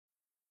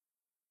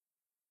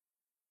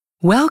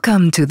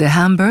Welcome to the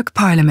Hamburg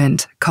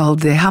Parliament, called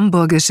the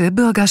Hamburgische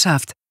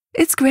Bürgerschaft.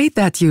 It's great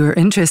that you're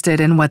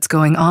interested in what's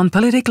going on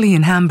politically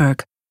in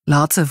Hamburg.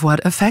 Lots of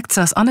what affects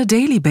us on a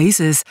daily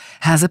basis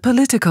has a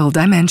political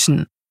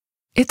dimension.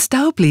 It's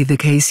doubly the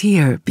case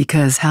here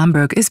because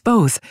Hamburg is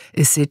both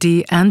a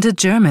city and a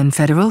German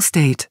federal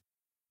state.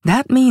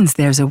 That means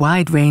there's a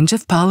wide range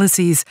of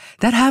policies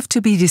that have to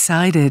be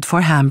decided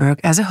for Hamburg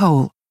as a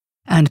whole.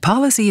 And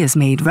policy is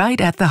made right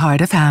at the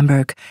heart of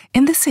Hamburg,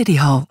 in the City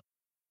Hall.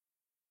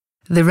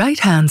 The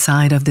right-hand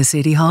side of the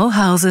City Hall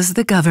houses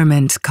the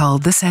government,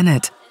 called the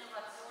Senate.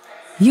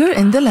 You're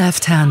in the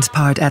left-hand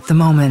part at the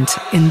moment,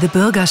 in the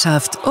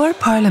Bürgerschaft or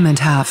Parliament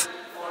half.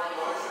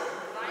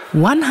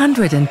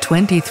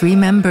 123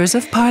 members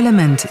of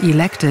Parliament,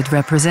 elected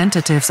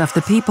representatives of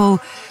the people,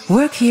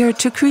 work here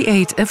to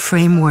create a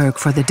framework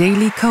for the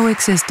daily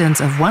coexistence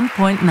of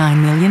 1.9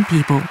 million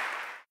people.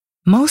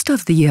 Most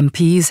of the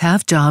MPs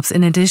have jobs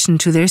in addition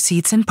to their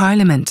seats in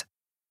Parliament.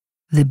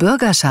 The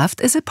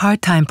Bürgerschaft is a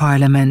part-time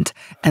parliament,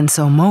 and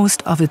so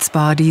most of its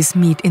bodies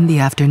meet in the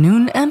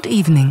afternoon and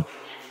evening.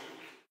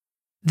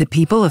 The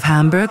people of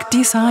Hamburg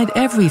decide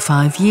every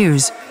 5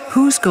 years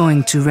who's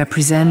going to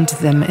represent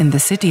them in the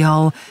City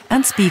Hall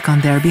and speak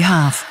on their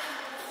behalf.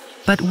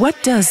 But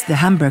what does the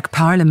Hamburg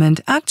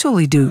Parliament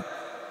actually do?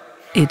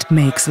 It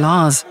makes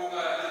laws,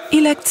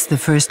 elects the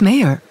first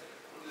mayor,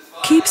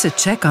 keeps a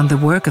check on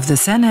the work of the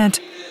Senate,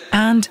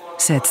 and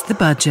sets the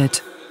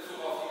budget.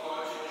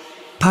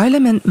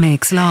 Parliament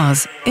makes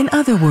laws. In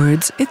other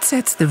words, it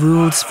sets the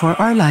rules for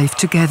our life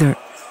together.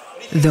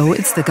 Though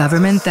it's the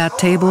government that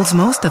tables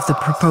most of the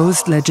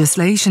proposed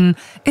legislation,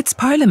 it's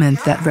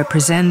Parliament that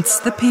represents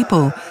the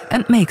people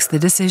and makes the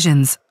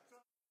decisions.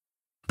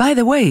 By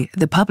the way,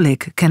 the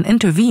public can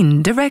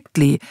intervene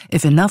directly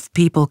if enough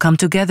people come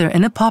together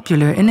in a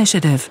popular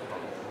initiative.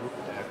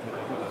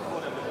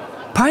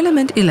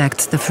 Parliament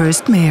elects the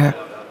first mayor.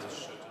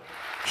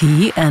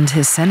 He and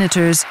his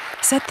senators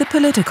set the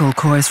political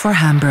course for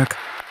Hamburg.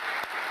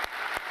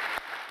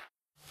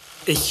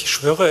 Ich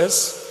schwöre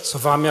es, so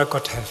wahr mir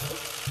Gott helfe.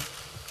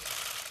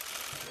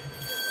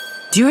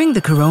 During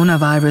the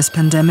coronavirus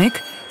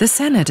pandemic, the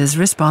Senate is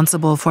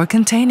responsible for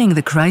containing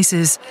the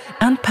crisis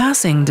and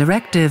passing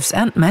directives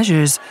and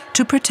measures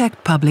to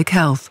protect public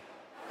health.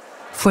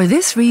 For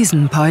this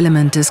reason,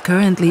 Parliament is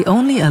currently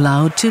only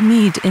allowed to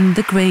meet in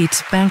the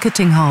Great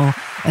Banqueting Hall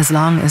as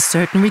long as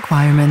certain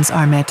requirements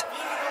are met.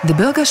 The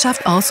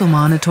Bürgerschaft also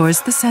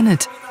monitors the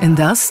Senate and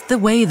thus the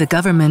way the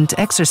government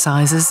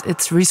exercises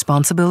its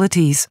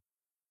responsibilities.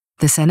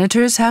 The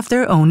senators have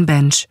their own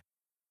bench.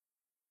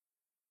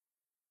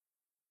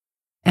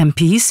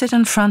 MPs sit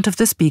in front of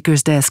the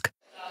Speaker's desk.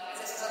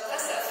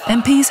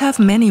 MPs have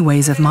many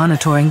ways of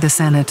monitoring the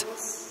Senate.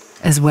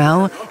 As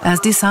well as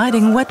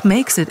deciding what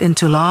makes it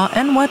into law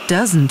and what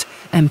doesn't,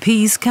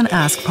 MPs can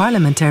ask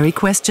parliamentary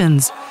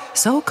questions,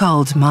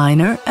 so-called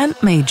minor and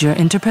major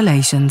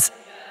interpellations.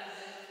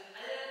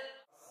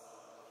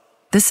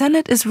 The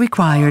Senate is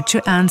required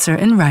to answer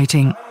in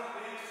writing.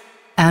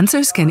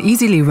 Answers can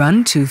easily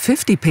run to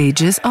 50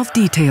 pages of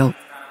detail.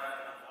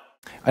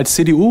 Als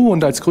CDU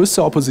und als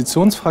größte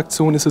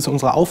Oppositionsfraktion ist es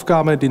unsere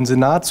Aufgabe, den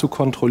Senat zu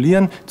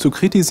kontrollieren, zu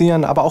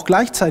kritisieren, aber auch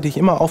gleichzeitig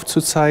immer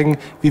aufzuzeigen,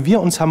 wie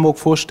wir uns Hamburg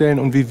vorstellen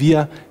und wie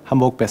wir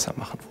Hamburg besser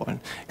machen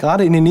wollen.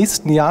 Gerade in den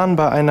nächsten Jahren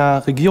bei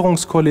einer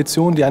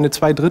Regierungskoalition, die eine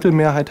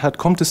Zweidrittelmehrheit hat,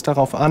 kommt es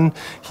darauf an,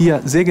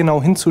 hier sehr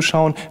genau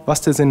hinzuschauen,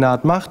 was der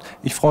Senat macht.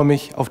 Ich freue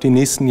mich auf die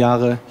nächsten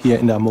Jahre hier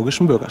in der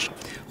Hamburgischen Bürgerschaft.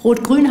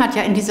 Rot-Grün hat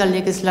ja in dieser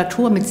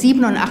Legislatur mit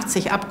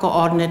 87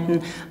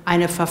 Abgeordneten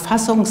eine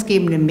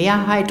verfassungsgebende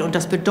Mehrheit. Und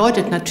das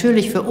bedeutet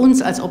natürlich für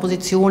uns als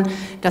Opposition,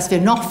 dass wir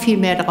noch viel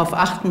mehr darauf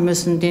achten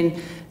müssen, den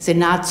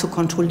Senat zu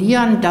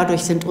kontrollieren.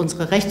 Dadurch sind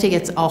unsere Rechte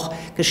jetzt auch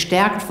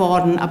gestärkt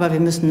worden. Aber wir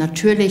müssen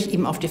natürlich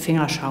ihm auf die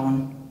Finger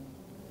schauen.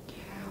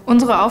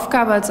 Unsere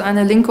Aufgabe als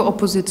eine linke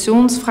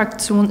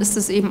Oppositionsfraktion ist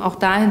es eben auch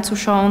dahin zu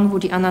schauen, wo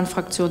die anderen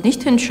Fraktionen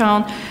nicht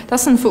hinschauen.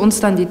 Das sind für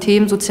uns dann die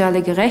Themen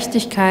soziale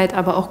Gerechtigkeit,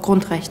 aber auch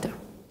Grundrechte.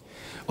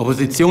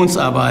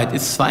 Oppositionsarbeit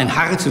ist zwar ein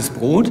hartes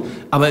Brot,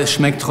 aber es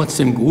schmeckt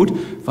trotzdem gut,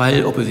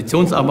 weil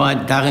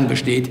Oppositionsarbeit darin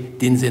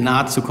besteht, den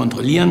Senat zu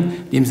kontrollieren,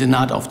 dem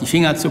Senat auf die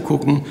Finger zu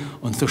gucken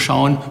und zu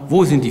schauen,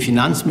 wo sind die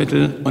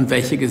Finanzmittel und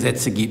welche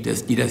Gesetze gibt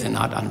es, die der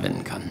Senat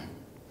anwenden kann.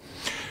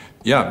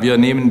 Ja, wir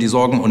nehmen die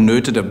Sorgen und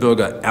Nöte der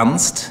Bürger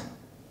ernst,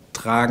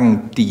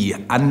 tragen die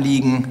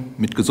Anliegen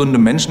mit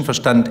gesundem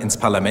Menschenverstand ins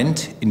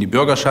Parlament, in die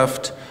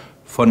Bürgerschaft,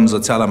 von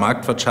sozialer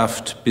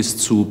Marktwirtschaft bis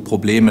zu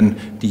Problemen,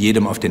 die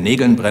jedem auf den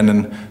Nägeln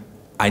brennen,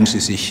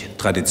 einschließlich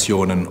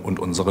Traditionen und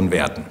unseren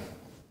Werten.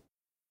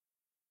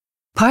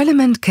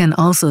 Parliament can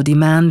also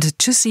demand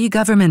to see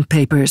government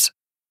papers.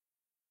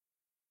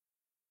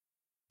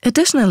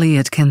 Additionally,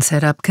 it can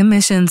set up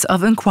commissions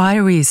of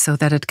inquiries so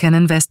that it can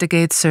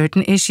investigate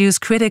certain issues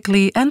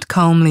critically and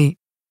calmly.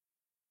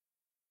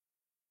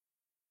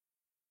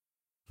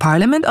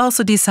 Parliament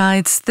also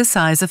decides the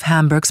size of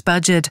Hamburg's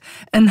budget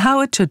and how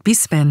it should be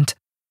spent.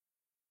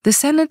 The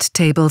Senate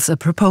tables a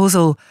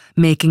proposal,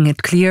 making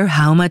it clear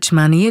how much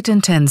money it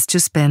intends to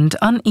spend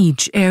on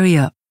each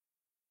area.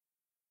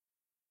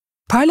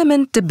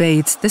 Parliament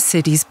debates the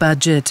city's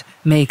budget,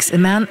 makes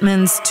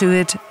amendments to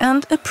it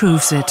and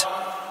approves it.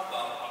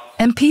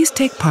 MPs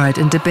take part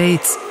in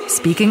debates,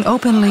 speaking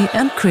openly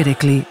and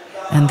critically,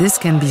 and this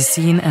can be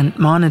seen and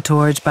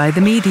monitored by the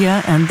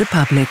media and the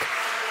public.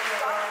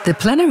 The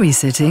plenary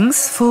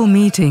sittings, full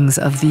meetings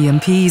of the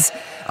MPs,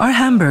 are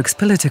Hamburg's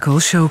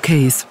political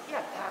showcase.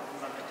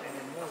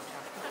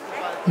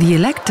 The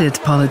elected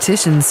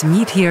politicians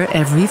meet here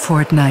every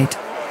fortnight.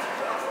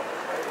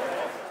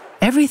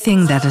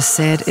 Everything that is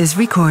said is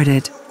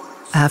recorded.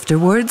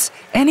 Afterwards,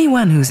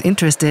 anyone who's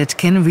interested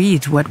can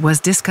read what was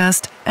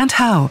discussed and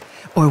how,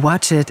 or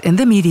watch it in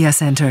the media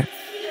center.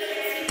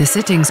 The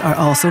sittings are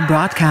also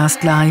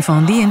broadcast live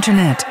on the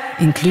internet,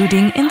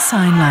 including in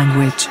sign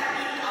language.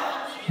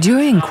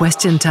 During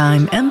question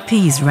time,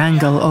 MPs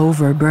wrangle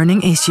over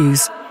burning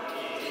issues.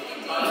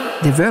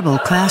 The verbal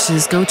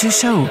clashes go to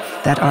show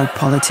that our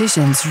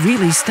politicians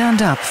really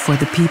stand up for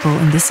the people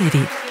in the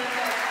city.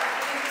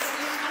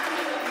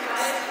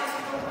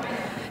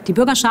 Die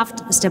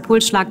Bürgerschaft ist der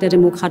Pulsschlag der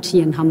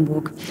Demokratie in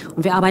Hamburg.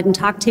 Und wir arbeiten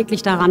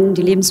tagtäglich daran,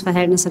 die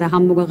Lebensverhältnisse der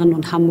Hamburgerinnen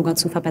und Hamburger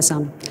zu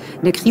verbessern.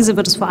 In der Krise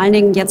wird es vor allen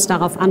Dingen jetzt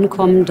darauf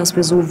ankommen, dass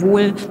wir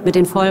sowohl mit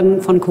den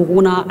Folgen von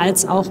Corona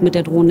als auch mit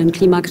der drohenden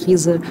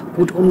Klimakrise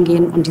gut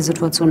umgehen und die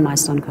Situation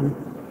meistern können.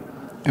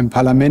 Im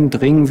Parlament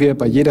ringen wir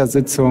bei jeder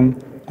Sitzung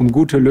um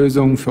gute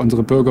Lösungen für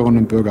unsere Bürgerinnen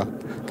und Bürger.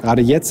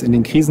 Gerade jetzt in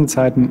den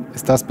Krisenzeiten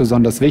ist das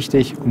besonders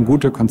wichtig, um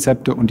gute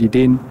Konzepte und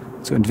Ideen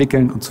zu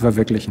entwickeln und zu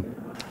verwirklichen.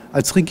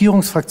 Als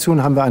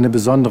Regierungsfraktion haben wir eine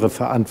besondere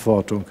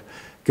Verantwortung.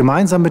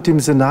 Gemeinsam mit dem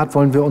Senat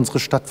wollen wir unsere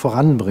Stadt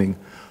voranbringen,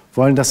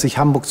 wollen, dass sich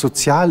Hamburg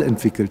sozial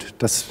entwickelt,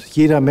 dass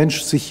jeder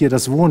Mensch sich hier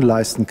das Wohnen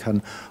leisten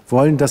kann,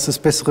 wollen, dass es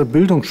bessere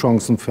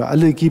Bildungschancen für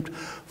alle gibt,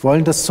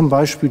 wollen, dass zum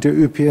Beispiel der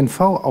ÖPNV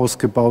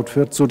ausgebaut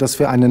wird, sodass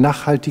wir eine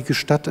nachhaltige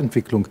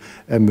Stadtentwicklung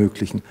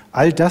ermöglichen.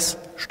 All das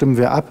stimmen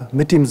wir ab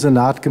mit dem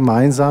Senat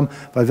gemeinsam,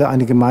 weil wir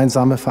eine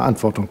gemeinsame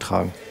Verantwortung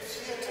tragen.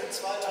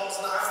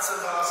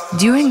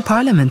 During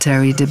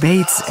parliamentary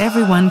debates,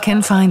 everyone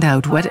can find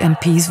out what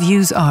MPs'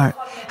 views are,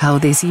 how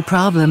they see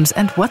problems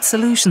and what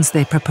solutions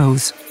they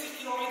propose.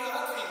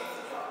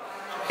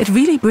 It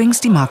really brings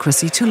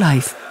democracy to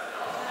life.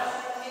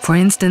 For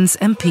instance,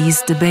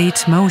 MPs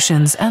debate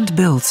motions and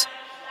bills.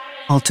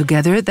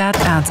 Altogether, that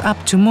adds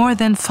up to more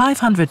than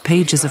 500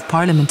 pages of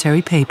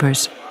parliamentary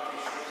papers.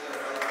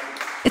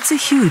 It's a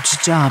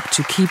huge job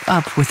to keep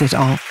up with it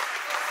all.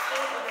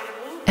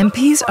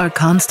 MPs are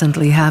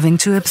constantly having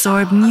to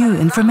absorb new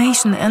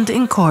information and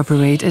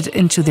incorporate it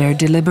into their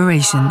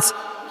deliberations.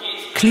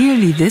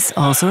 Clearly, this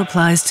also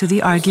applies to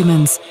the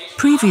arguments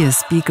previous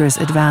speakers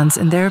advance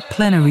in their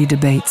plenary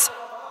debates.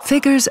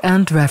 Figures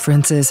and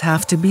references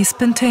have to be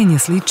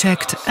spontaneously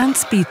checked and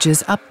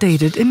speeches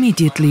updated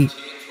immediately.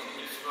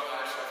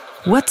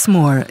 What's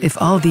more,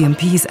 if all the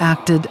MPs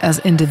acted as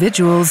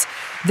individuals,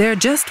 there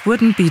just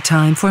wouldn't be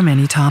time for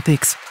many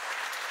topics.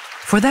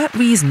 For that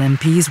reason,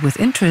 MPs with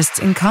interests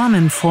in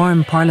common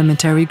form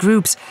parliamentary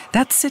groups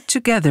that sit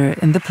together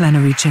in the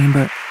plenary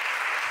chamber.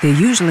 They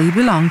usually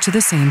belong to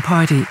the same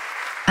party.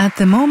 At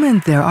the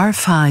moment, there are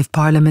 5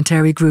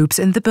 parliamentary groups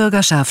in the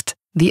Bürgerschaft.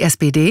 The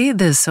SPD,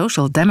 the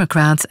Social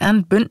Democrats,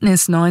 and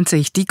Bündnis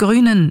 90, die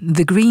Grünen,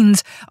 the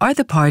Greens, are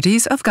the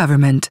parties of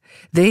government.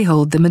 They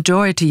hold the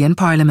majority in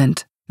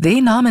parliament. They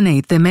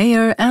nominate the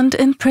mayor and,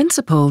 in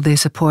principle, they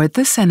support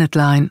the Senate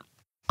line.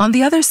 On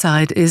the other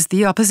side is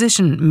the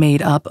opposition,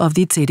 made up of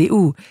the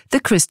CDU, the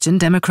Christian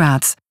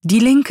Democrats, Die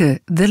Linke,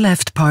 the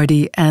Left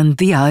Party, and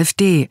the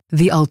AfD,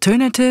 the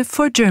Alternative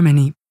for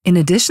Germany. In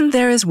addition,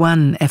 there is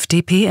one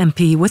FDP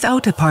MP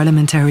without a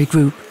parliamentary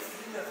group.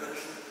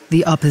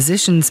 The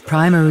opposition's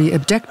primary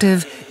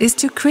objective is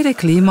to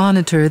critically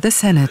monitor the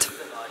Senate.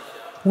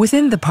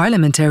 Within the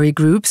parliamentary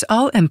groups,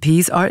 all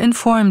MPs are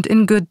informed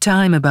in good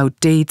time about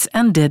dates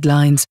and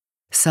deadlines,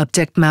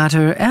 subject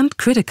matter, and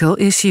critical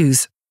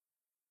issues.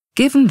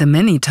 Given the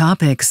many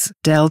topics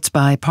dealt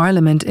by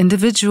Parliament,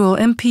 individual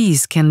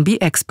MPs can be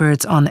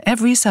experts on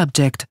every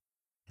subject.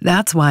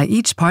 That's why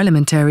each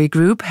parliamentary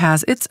group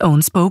has its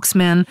own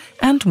spokesman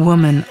and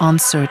woman on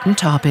certain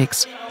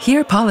topics.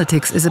 Here,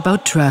 politics is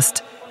about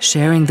trust,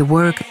 sharing the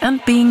work, and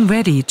being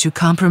ready to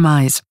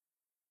compromise.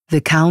 The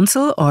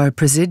council or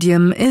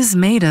presidium is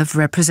made of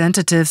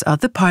representatives of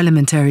the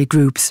parliamentary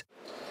groups.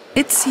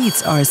 Its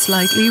seats are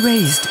slightly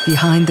raised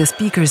behind the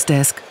speaker's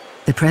desk.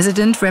 The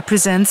president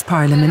represents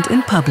Parliament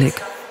in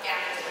public.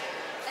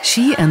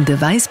 She and the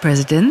vice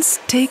presidents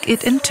take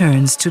it in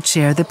turns to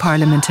chair the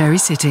parliamentary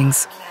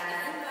sittings.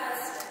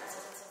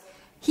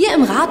 Hier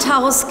im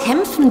Rathaus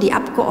kämpfen die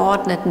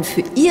Abgeordneten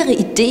für ihre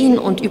Ideen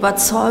und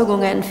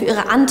Überzeugungen, für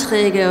ihre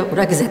Anträge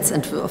oder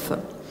Gesetzentwürfe.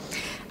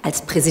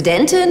 Als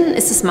Präsidentin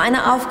ist es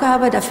meine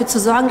Aufgabe, dafür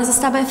zu sorgen, dass es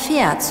dabei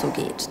fair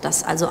zugeht,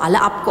 dass also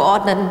alle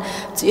Abgeordneten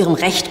zu ihrem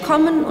Recht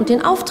kommen und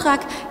den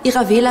Auftrag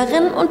ihrer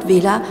Wählerinnen und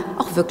Wähler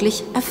auch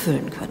wirklich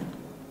erfüllen können.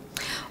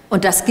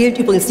 Und das gilt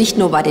übrigens nicht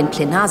nur bei den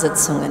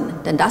Plenarsitzungen,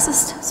 denn das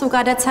ist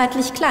sogar der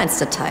zeitlich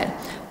kleinste Teil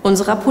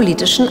unserer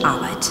politischen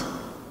Arbeit.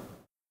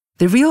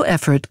 The real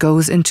effort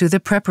goes into the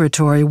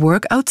preparatory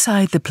work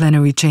outside the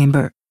plenary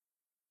chamber.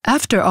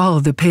 After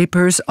all, the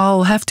papers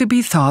all have to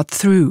be thought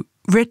through,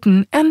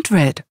 written and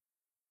read.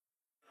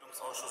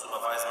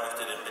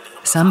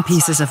 Some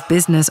pieces of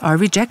business are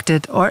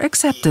rejected or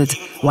accepted,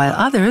 while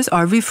others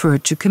are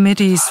referred to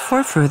committees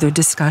for further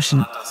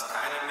discussion.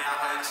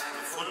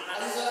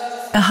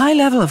 A high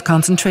level of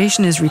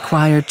concentration is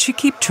required to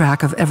keep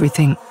track of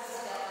everything.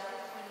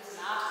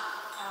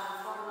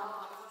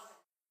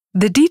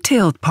 The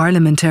detailed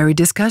parliamentary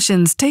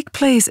discussions take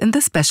place in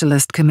the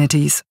specialist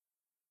committees.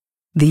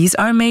 These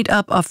are made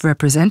up of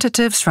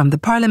representatives from the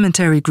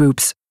parliamentary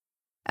groups.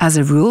 As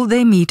a rule,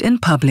 they meet in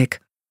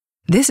public.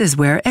 This is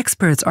where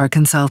experts are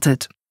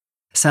consulted.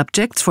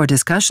 Subjects for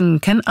discussion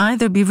can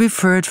either be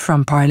referred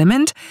from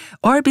Parliament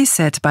or be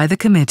set by the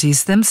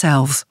committees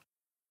themselves.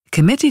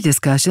 Committee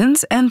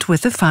discussions end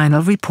with a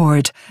final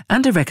report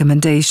and a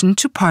recommendation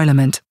to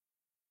Parliament.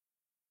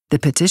 The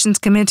Petitions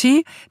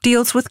Committee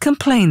deals with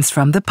complaints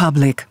from the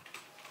public.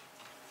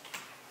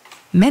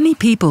 Many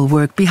people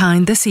work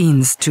behind the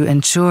scenes to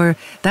ensure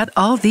that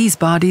all these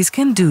bodies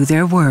can do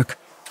their work.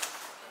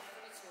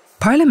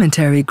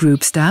 Parliamentary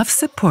group staff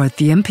support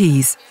the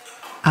MPs.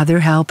 Other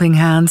helping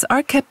hands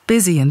are kept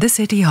busy in the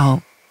City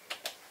Hall.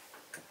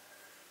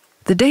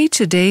 The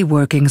day-to-day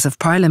workings of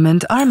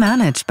Parliament are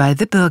managed by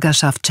the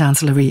Bürgerschaft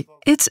Chancellery,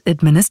 its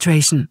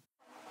administration.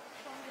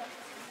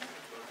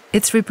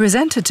 Its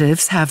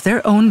representatives have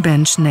their own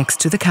bench next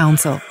to the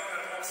Council.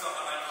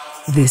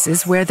 This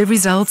is where the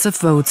results of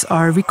votes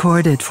are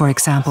recorded, for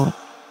example.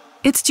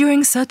 It's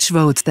during such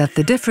votes that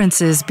the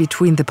differences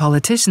between the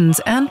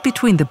politicians and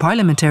between the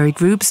parliamentary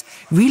groups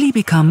really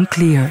become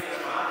clear.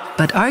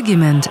 But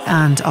argument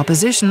and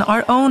opposition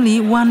are only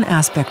one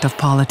aspect of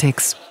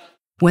politics.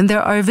 When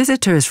there are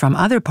visitors from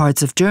other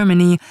parts of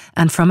Germany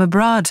and from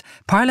abroad,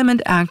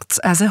 Parliament acts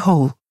as a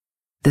whole.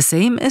 The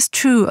same is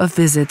true of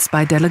visits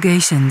by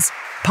delegations.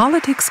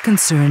 Politics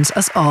concerns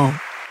us all.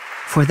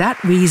 For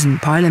that reason,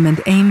 Parliament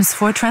aims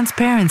for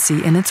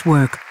transparency in its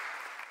work.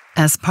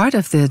 As part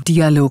of the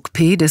Dialog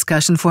P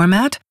discussion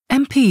format,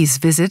 MPs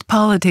visit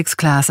politics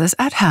classes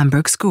at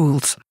Hamburg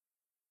schools.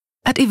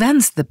 At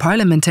events, the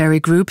parliamentary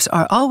groups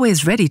are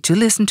always ready to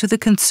listen to the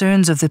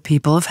concerns of the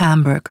people of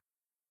Hamburg.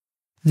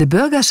 The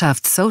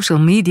Bürgerschaft's social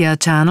media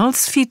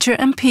channels feature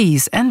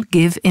MPs and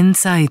give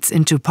insights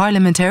into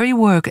parliamentary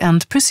work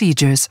and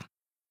procedures.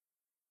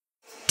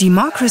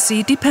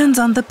 Democracy depends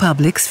on the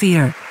public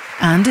sphere,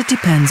 and it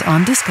depends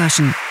on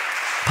discussion.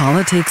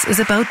 Politics is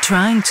about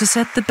trying to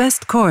set the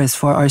best course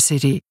for our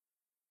city.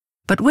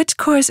 But which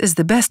course is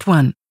the best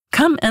one?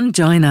 Come and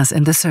join us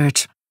in the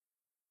search.